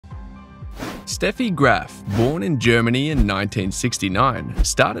Steffi Graff, born in Germany in 1969,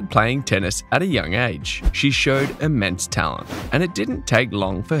 started playing tennis at a young age. She showed immense talent, and it didn't take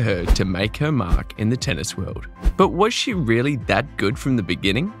long for her to make her mark in the tennis world. But was she really that good from the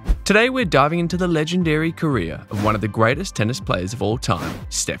beginning? Today we're diving into the legendary career of one of the greatest tennis players of all time,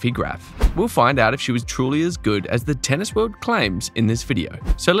 Steffi Graff. We'll find out if she was truly as good as the tennis world claims in this video.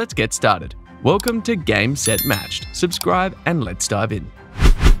 So let's get started. Welcome to Game Set Matched. Subscribe and let's dive in.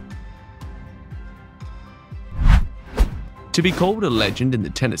 To be called a legend in the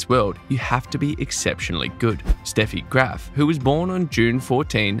tennis world, you have to be exceptionally good. Steffi Graff, who was born on June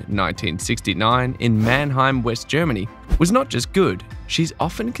 14, 1969 in Mannheim, West Germany, was not just good, she's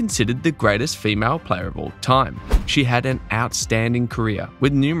often considered the greatest female player of all time. She had an outstanding career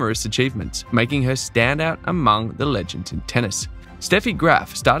with numerous achievements, making her stand out among the legends in tennis. Steffi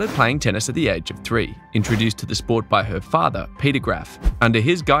Graff started playing tennis at the age of 3, introduced to the sport by her father, Peter Graff. Under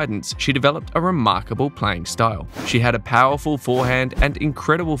his guidance, she developed a remarkable playing style. She had a powerful forehand and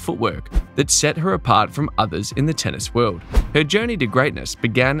incredible footwork that set her apart from others in the tennis world. Her journey to greatness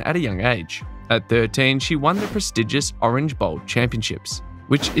began at a young age. At 13, she won the prestigious Orange Bowl Championships,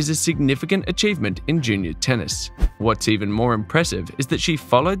 which is a significant achievement in junior tennis. What's even more impressive is that she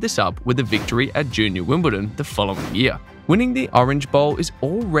followed this up with a victory at Junior Wimbledon the following year. Winning the Orange Bowl is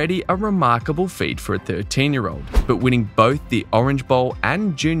already a remarkable feat for a 13-year-old, but winning both the Orange Bowl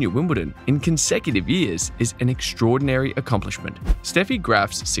and Junior Wimbledon in consecutive years is an extraordinary accomplishment. Steffi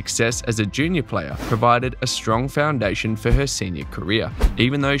Graff's success as a junior player provided a strong foundation for her senior career,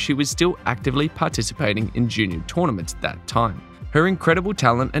 even though she was still actively participating in junior tournaments at that time. Her incredible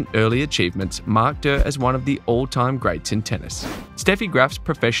talent and early achievements marked her as one of the all-time greats in tennis. Steffi Graff's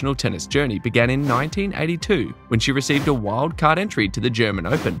professional tennis journey began in 1982 when she received a wild-card entry to the German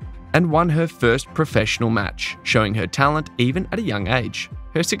Open and won her first professional match, showing her talent even at a young age.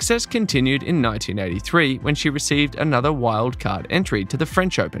 Her success continued in 1983 when she received another wild-card entry to the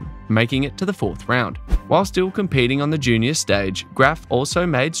French Open, making it to the 4th round. While still competing on the junior stage, Graff also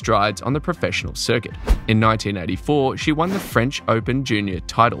made strides on the professional circuit. In 1984, she won the French Open junior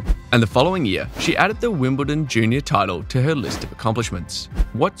title, and the following year, she added the Wimbledon junior title to her list of accomplishments.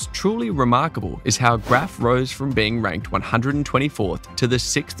 What's truly remarkable is how Graff rose from being ranked 124th to the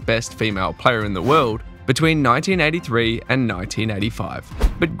 6th best female player in the world between 1983 and 1985.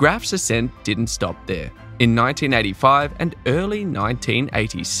 But Graff's ascent didn't stop there. In 1985 and early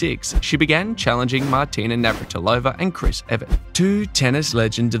 1986, she began challenging Martina Navratilova and Chris Evert, two tennis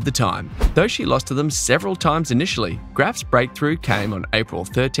legends of the time. Though she lost to them several times initially, Graff's breakthrough came on April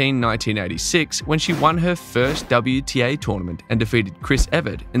 13, 1986 when she won her first WTA tournament and defeated Chris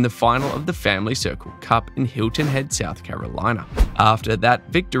Evert in the final of the Family Circle Cup in Hilton Head, South Carolina. After that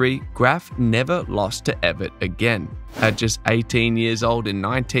victory, Graff never lost to Evert again. At just 18 years old in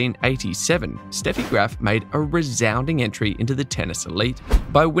 1987, Steffi Graff made a resounding entry into the tennis elite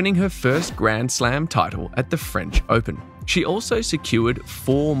by winning her first Grand Slam title at the French Open. She also secured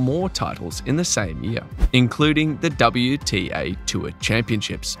 4 more titles in the same year, including the WTA Tour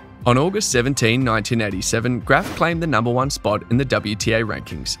Championships. On August 17, 1987, Graff claimed the #1 spot in the WTA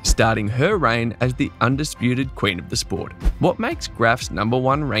rankings, starting her reign as the undisputed queen of the sport. What makes Graff's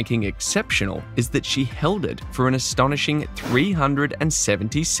 #1 ranking exceptional is that she held it for an astonishing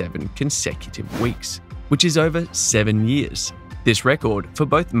 377 consecutive weeks, which is over 7 years. This record for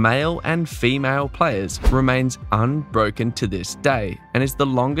both male and female players remains unbroken to this day and is the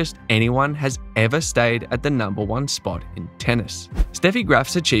longest anyone has ever stayed at the #1 spot in tennis. Steffi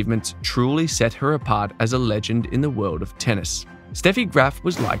Graff's achievements truly set her apart as a legend in the world of tennis. Steffi Graff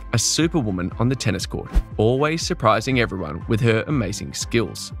was like a superwoman on the tennis court, always surprising everyone with her amazing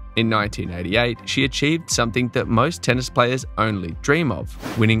skills. In 1988, she achieved something that most tennis players only dream of,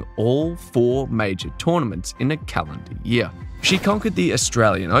 winning all 4 major tournaments in a calendar year. She conquered the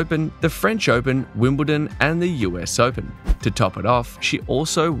Australian Open, the French Open, Wimbledon, and the US Open. To top it off, she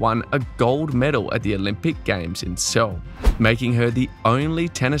also won a gold medal at the Olympic Games in Seoul, making her the only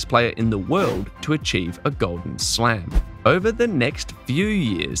tennis player in the world to achieve a Golden Slam. Over the next few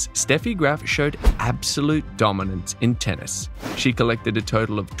years, Steffi Graff showed absolute dominance in tennis. She collected a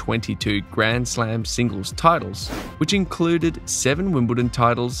total of 22 Grand Slam singles titles, which included 7 Wimbledon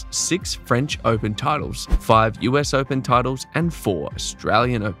titles, 6 French Open titles, 5 US Open titles, and 4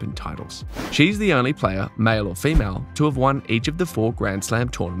 Australian Open titles. She's the only player, male or female, to have won each of the 4 Grand Slam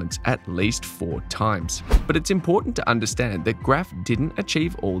tournaments at least 4 times. But it's important to understand that Graff didn't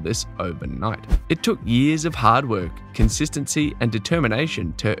achieve all this overnight. It took years of hard work, consistency and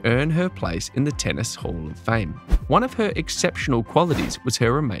determination to earn her place in the Tennis Hall of Fame. One of her exceptional qualities was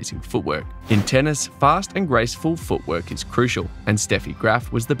her amazing footwork. In tennis, fast and graceful footwork is crucial, and Steffi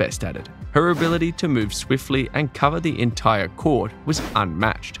Graf was the best at it. Her ability to move swiftly and cover the entire court was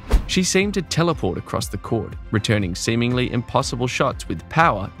unmatched. She seemed to teleport across the court, returning seemingly impossible shots with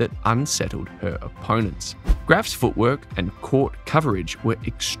power that unsettled her opponents. Graf's footwork and court coverage were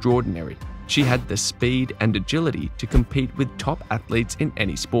extraordinary. She had the speed and agility to compete with top athletes in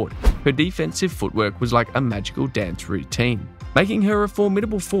any sport. Her defensive footwork was like a magical dance routine, making her a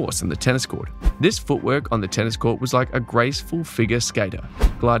formidable force on the tennis court. This footwork on the tennis court was like a graceful figure skater,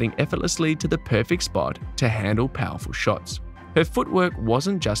 gliding effortlessly to the perfect spot to handle powerful shots. Her footwork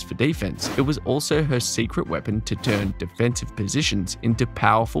wasn't just for defense, it was also her secret weapon to turn defensive positions into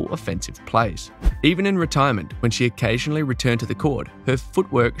powerful offensive plays. Even in retirement, when she occasionally returned to the court, her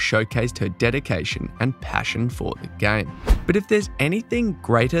footwork showcased her dedication and passion for the game. But if there's anything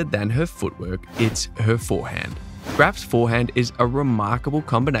greater than her footwork, it's her forehand. Graf's forehand is a remarkable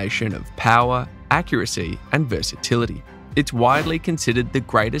combination of power, accuracy, and versatility. It's widely considered the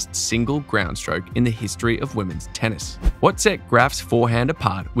greatest single ground stroke in the history of women's tennis. What set Graf's forehand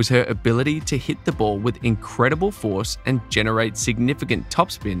apart was her ability to hit the ball with incredible force and generate significant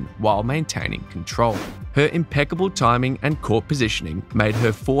topspin while maintaining control. Her impeccable timing and court positioning made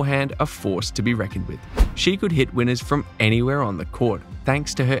her forehand a force to be reckoned with. She could hit winners from anywhere on the court,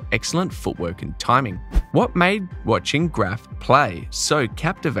 thanks to her excellent footwork and timing. What made watching Graf play so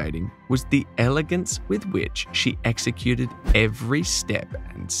captivating was the elegance with which she executed every step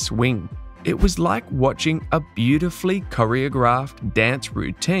and swing. It was like watching a beautifully choreographed dance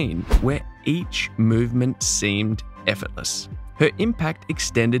routine where each movement seemed effortless. Her impact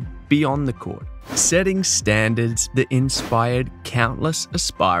extended beyond the court, setting standards that inspired countless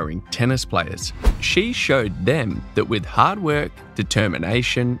aspiring tennis players. She showed them that with hard work,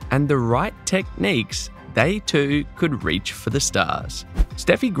 determination, and the right techniques, they too could reach for the stars.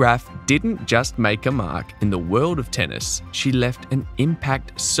 Steffi Graf didn't just make a mark in the world of tennis, she left an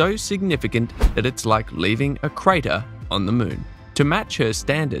impact so significant that it's like leaving a crater on the moon. To match her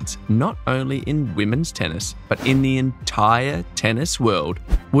standards, not only in women's tennis, but in the entire tennis world,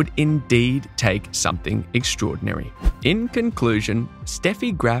 would indeed take something extraordinary. In conclusion,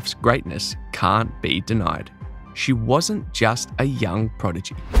 Steffi Graf's greatness can't be denied. She wasn't just a young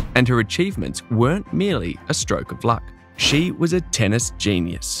prodigy, and her achievements weren't merely a stroke of luck. She was a tennis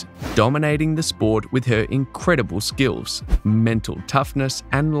genius, dominating the sport with her incredible skills, mental toughness,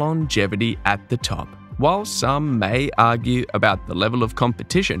 and longevity at the top. While some may argue about the level of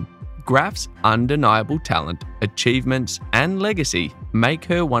competition, Graf's undeniable talent, achievements, and legacy make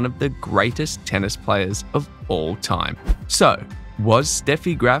her one of the greatest tennis players of all time. So, was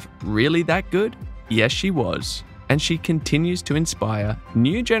Steffi Graf really that good? Yes, she was, and she continues to inspire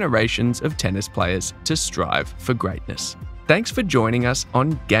new generations of tennis players to strive for greatness. Thanks for joining us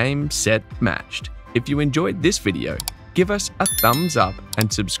on Game Set Matched. If you enjoyed this video, give us a thumbs up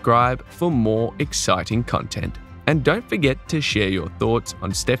and subscribe for more exciting content. And don't forget to share your thoughts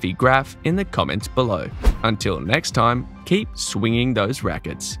on Steffi Graf in the comments below. Until next time, keep swinging those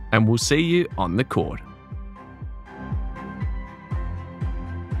rackets, and we'll see you on the court.